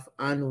off,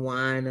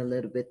 unwind a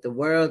little bit. The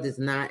world is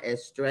not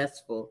as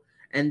stressful.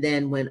 And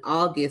then when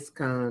August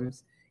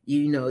comes,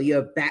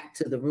 you're back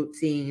to the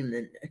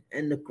routine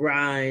and the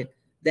grind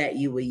that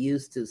you were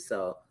used to.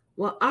 So,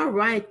 well, all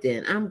right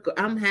then.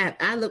 I'm happy.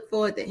 I look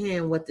forward to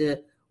hearing what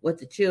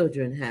the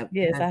children have.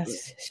 Yes, I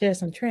share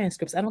some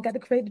transcripts. I don't got to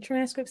create the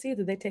transcripts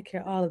either. They take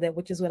care of all of that,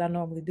 which is what I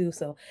normally do.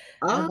 So,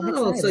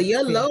 so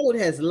your load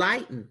has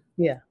lightened.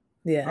 Yeah.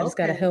 I just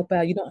got to help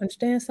out. You don't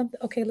understand something?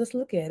 Okay, let's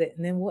look at it,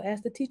 and then we'll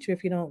ask the teacher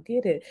if you don't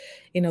get it.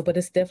 But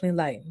it's definitely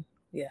lightened.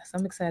 Yes,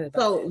 I'm excited about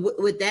it. So,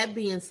 with that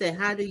being said,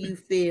 how do you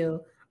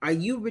feel are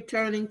you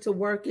returning to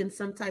work in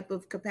some type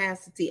of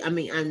capacity? I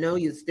mean, I know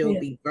you'll still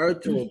be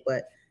virtual,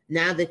 but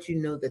now that you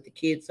know that the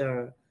kids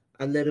are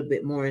a little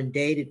bit more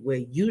inundated where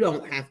you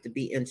don't have to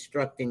be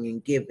instructing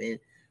and giving,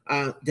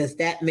 does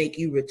that make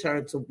you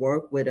return to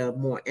work with a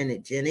more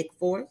energetic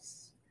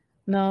force?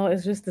 No,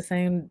 it's just the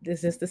same.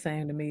 It's just the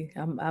same to me.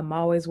 I'm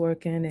always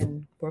working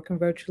and working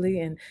virtually,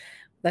 and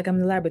like I'm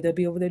in the library, they'll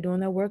be over there doing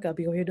their work. I'll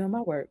be over here doing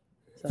my work.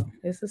 So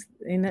it's just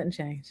ain't nothing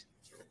changed.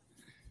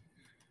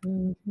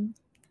 Mm-hmm.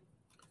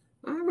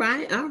 All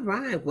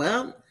right.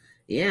 Well,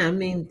 yeah. I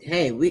mean,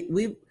 hey,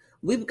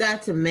 we've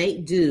got to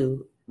make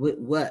do with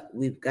what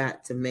we've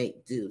got to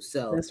make do.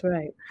 So that's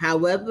right.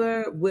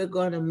 However, we're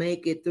going to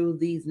make it through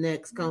these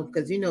next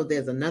because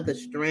there's another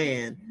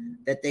strand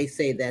that they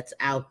say that's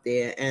out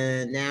there,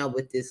 and now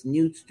with this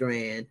new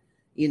strand,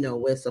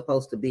 we're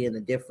supposed to be in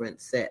a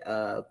different set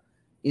of,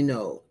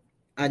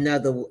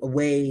 another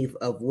wave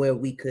of where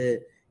we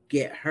could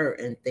get hurt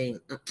and things,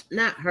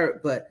 not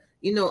hurt, but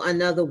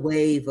another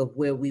wave of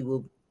where we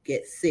will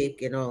get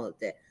sick and all of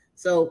that.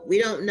 So we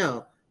don't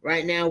know.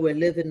 Right now, we're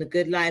living the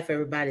good life.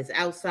 Everybody's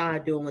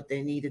outside doing what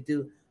they need to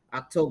do.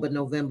 October,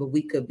 November,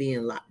 we could be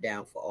in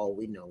lockdown for all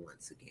we know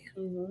once again.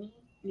 Mm-hmm.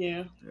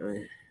 Yeah.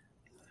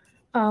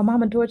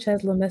 Mama George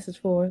has a little message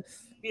for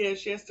us. Yeah,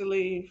 she has to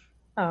leave.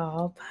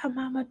 Oh, bye,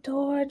 Mama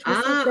George. All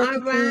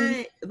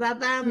right.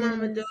 Bye-bye,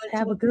 Mama George.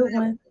 Have a good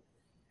one.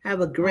 Have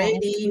a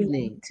great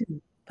evening.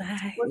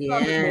 Bye.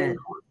 Yeah.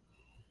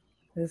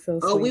 So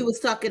sweet. We was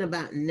talking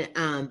about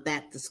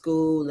back to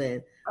school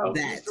and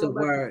back to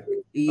work.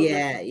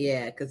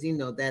 Yeah, because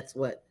that's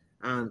what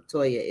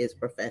Toya is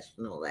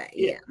professional at.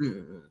 Yeah.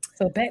 Mm-hmm.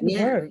 So back to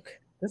work.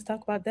 Let's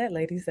talk about that,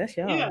 ladies. That's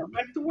y'all. Yeah,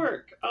 back to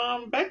work.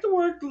 Back to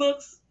work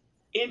looks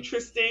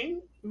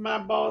interesting. My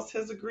boss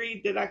has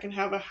agreed that I can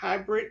have a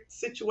hybrid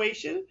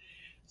situation.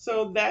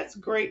 So that's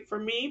great for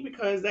me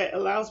because that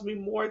allows me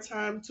more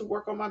time to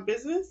work on my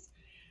business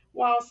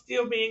while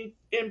still being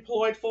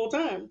employed full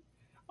time.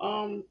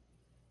 I'm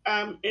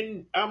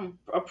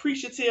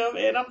appreciative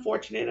and I'm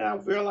fortunate, and I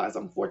realize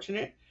I'm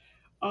fortunate.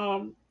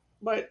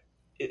 But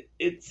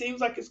it seems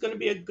like it's going to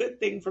be a good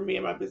thing for me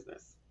and my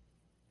business.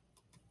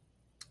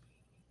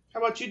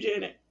 How about you,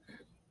 Janet?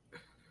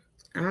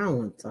 I don't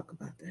want to talk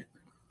about that.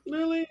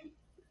 Really?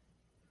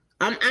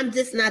 I'm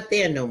just not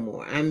there no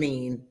more. I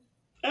mean,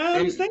 I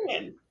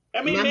understand.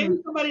 Maybe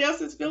somebody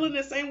else is feeling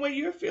the same way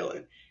you're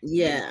feeling.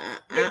 Yeah,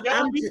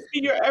 I'm just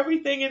your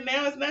everything, and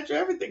now it's not your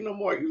everything no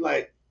more. You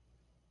like.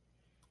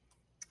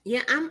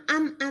 Yeah,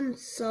 I'm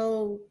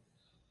so.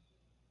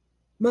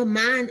 My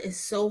mind is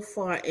so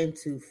far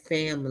into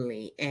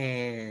family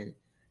and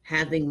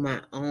having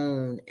my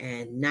own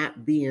and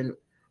not being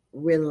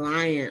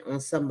reliant on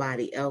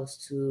somebody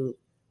else to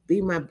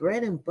be my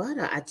bread and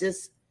butter. I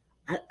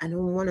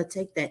don't want to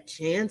take that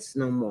chance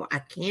no more. I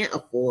can't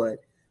afford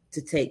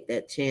to take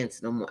that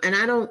chance no more. And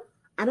I don't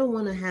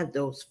want to have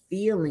those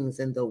feelings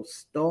and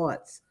those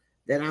thoughts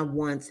that I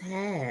once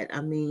had.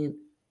 I mean,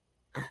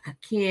 I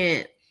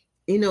can't,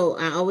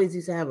 I always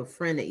used to have a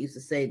friend that used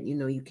to say,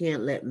 you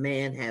can't let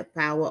man have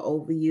power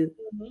over you.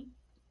 Mm-hmm.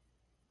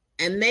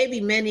 And maybe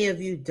many of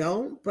you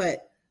don't,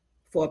 but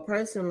for a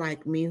person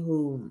like me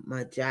who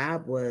my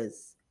job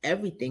was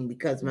everything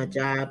because my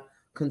job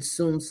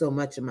consumed so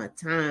much of my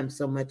time,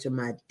 so much of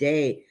my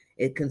day,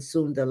 it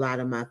consumed a lot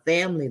of my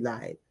family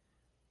life.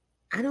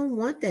 I don't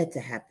want that to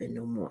happen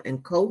no more.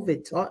 And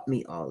COVID taught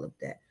me all of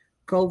that.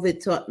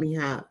 COVID taught me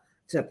how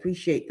to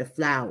appreciate the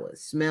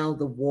flowers, smell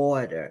the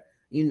water,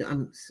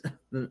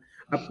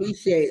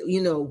 appreciate,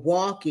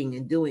 walking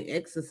and doing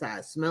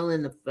exercise,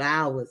 smelling the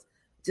flowers,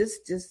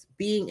 just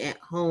being at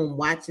home,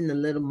 watching the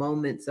little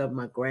moments of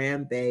my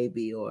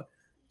grandbaby or,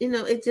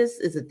 it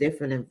just is a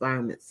different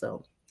environment.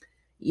 So,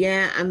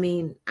 yeah,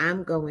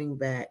 I'm going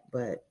back,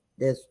 but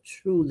there's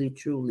truly,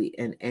 truly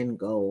an end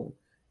goal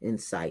in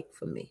sight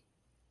for me.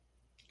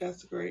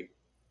 That's great.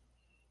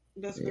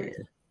 That's great.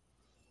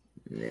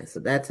 Yeah, so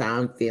that's how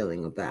I'm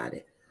feeling about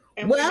it.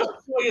 And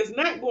Toya's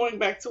not going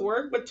back to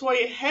work, but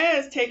Toya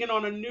has taken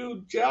on a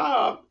new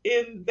job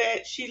in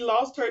that she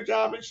lost her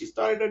job and she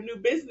started a new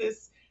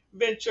business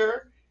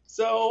venture.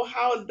 So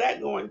how is that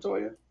going,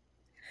 Toya?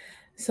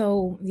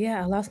 So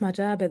I lost my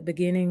job at the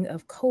beginning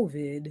of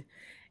COVID,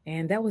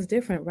 and that was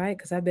different, right?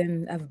 Because I've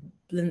been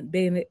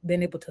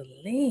able to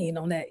lean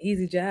on that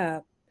easy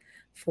job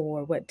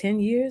for 10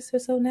 years or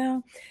so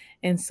now,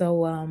 and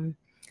so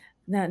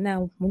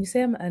now when you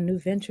say I'm a new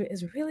venture,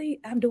 is really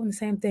I'm doing the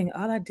same thing.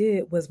 All I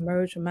did was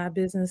merge my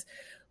business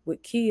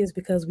with Kia's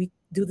because we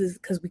do this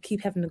because we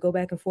keep having to go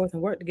back and forth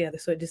and work together.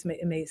 So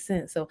it made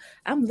sense. So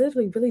I'm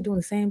literally really doing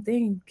the same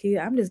thing, Kia.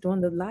 I'm just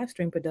doing the live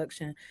stream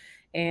production,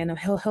 and I'm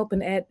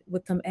helping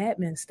with some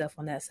admin stuff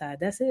on that side.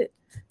 That's it.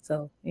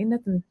 So ain't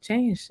nothing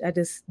changed. I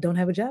just don't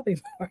have a job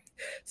anymore,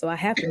 so I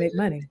have to make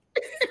money.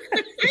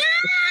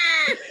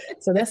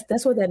 So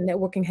that's where that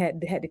networking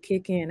had to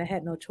kick in. I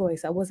had no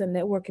choice. I wasn't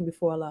networking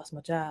before I lost my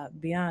job, to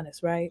be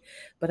honest, right?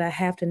 But I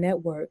have to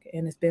network,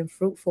 and it's been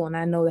fruitful, and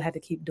I know that I have to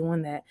keep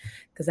doing that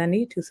because I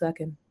need to so I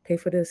can pay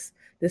for this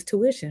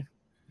tuition.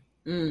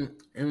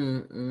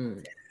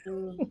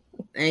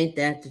 Ain't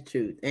that the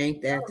truth?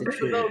 Ain't that the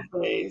truth? Those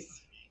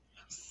days.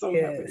 So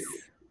happy.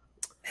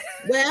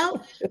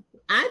 Well,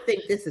 I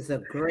think this is a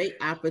great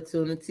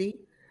opportunity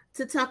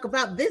to talk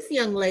about this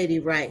young lady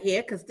right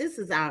here, because this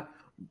is our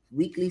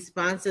weekly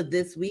sponsor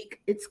this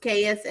week. It's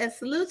KSS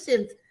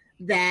Solutions.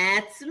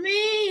 That's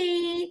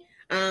me.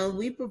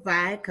 We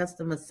provide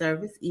customer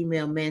service,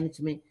 email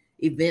management,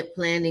 event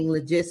planning,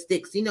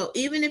 logistics.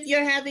 Even if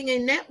you're having a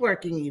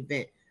networking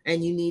event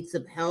and you need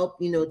some help,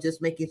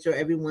 just making sure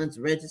everyone's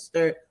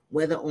registered,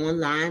 whether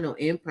online or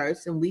in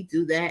person, we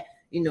do that.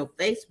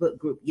 Facebook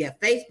group. Yeah,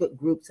 Facebook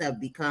groups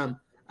have become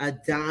a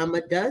dime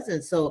a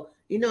dozen. So,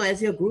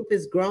 as your group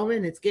is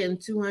growing, it's getting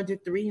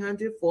 200,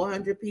 300,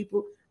 400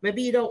 people.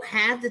 Maybe you don't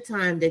have the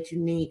time that you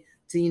need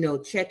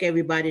to, check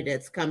everybody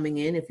that's coming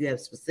in if you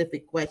have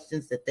specific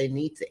questions that they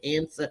need to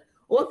answer,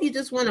 or if you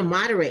just want to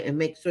moderate and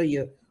make sure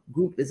your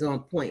group is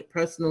on point.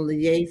 Personal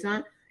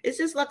liaison, it's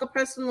just like a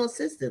personal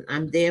assistant.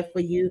 I'm there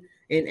for you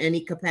in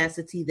any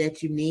capacity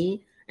that you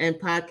need. And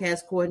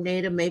podcast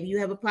coordinator, maybe you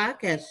have a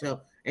podcast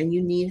show and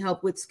you need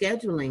help with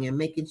scheduling and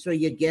making sure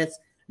your guests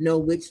know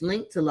which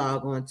link to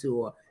log on to,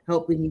 or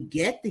helping you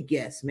get the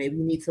guests. Maybe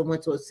you need someone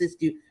to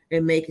assist you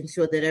in making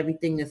sure that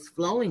everything is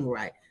flowing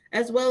right,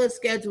 as well as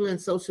scheduling,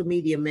 social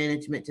media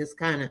management. Just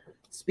kind of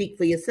speak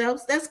for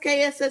yourselves. That's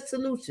KSS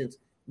Solutions.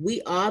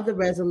 We are the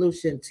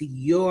resolution to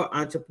your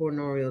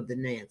entrepreneurial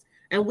demands,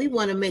 and we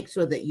want to make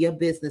sure that your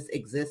business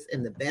exists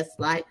in the best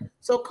light.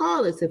 So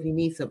call us if you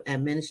need some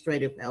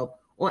administrative help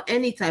or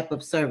any type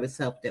of service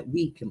help that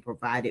we can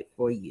provide it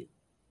for you.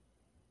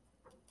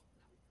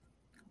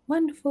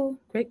 Wonderful.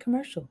 Great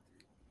commercial.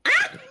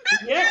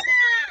 Yeah.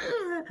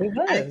 It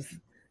was.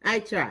 I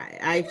try.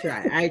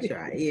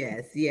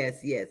 Yes.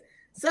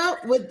 So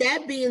with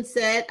that being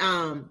said,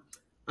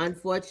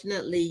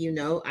 unfortunately,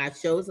 our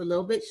show is a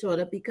little bit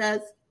shorter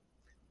because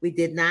we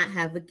did not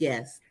have a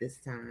guest this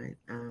time.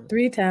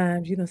 3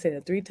 times. You don't say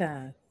that 3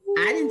 times.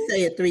 I didn't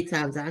say it 3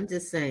 times. I'm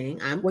just saying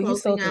I'm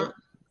closing out.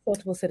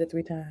 Multiple said it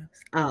 3 times.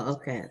 Oh,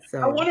 okay.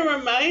 So I want to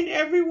remind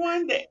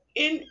everyone that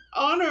in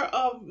honor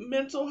of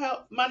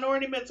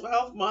Minority Mental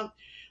Health Month,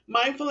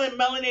 Mindful and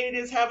Melanated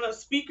is having a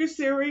speaker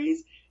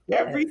series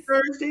every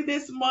Thursday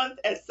this month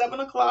at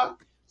 7:00.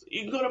 So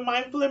you can go to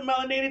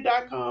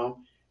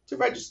mindfulandmelanated.com to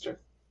register.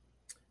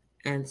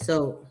 And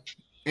so,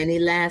 any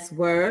last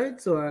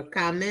words or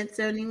comments,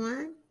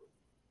 anyone?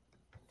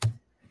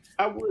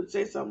 I would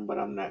say something, but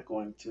I'm not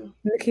going to.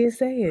 You can't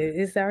say it.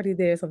 It's already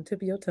there. It's on the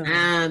tip of your tongue.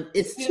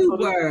 It's 2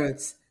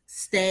 words.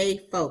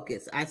 Stay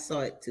focused. I saw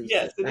it too.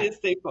 Yes, it is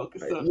stay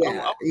focused. So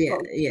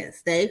Yeah.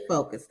 Stay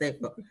focused.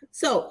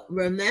 So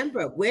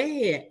remember, we're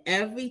here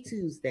every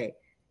Tuesday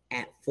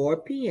at 4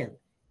 p.m.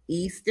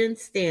 Eastern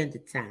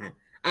Standard Time.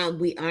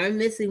 We are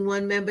missing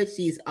one member.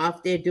 She's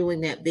off there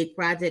doing that big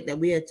project that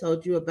we had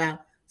told you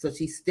about. So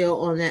she's still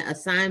on that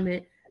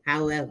assignment.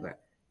 However,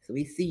 so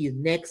we see you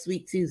next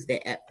week, Tuesday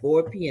at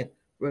 4 p.m.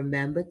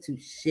 Remember to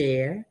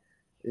share,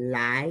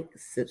 like,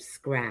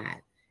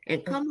 subscribe,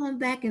 and come on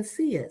back and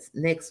see us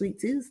next week,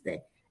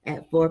 Tuesday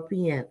at 4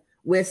 p.m.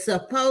 We're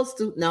supposed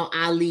to, no,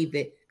 I'll leave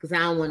it because I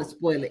don't want to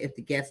spoil it if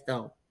the guests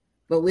don't.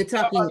 But we're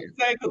talking.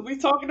 We're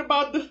talking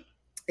about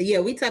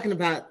we're talking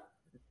about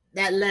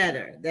that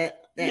letter.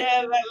 That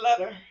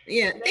letter.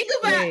 Yeah, think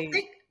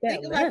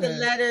about the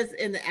letters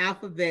in the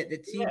alphabet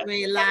that you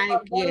may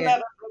like.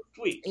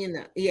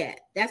 Yeah,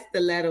 that's the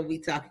letter we're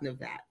talking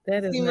about.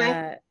 That is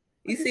not.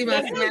 You see my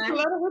smile? That's the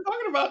letter we're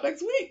talking about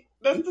next week.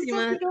 That's the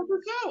subject of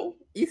the show.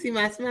 You see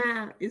my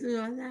smile?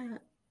 The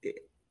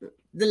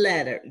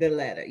letter,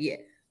 yeah.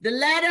 The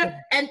letter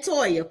and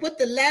Toya. Put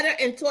the letter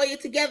and Toya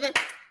together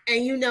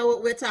and you know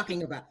what we're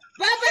talking about.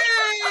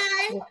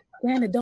 Bye-bye. Don't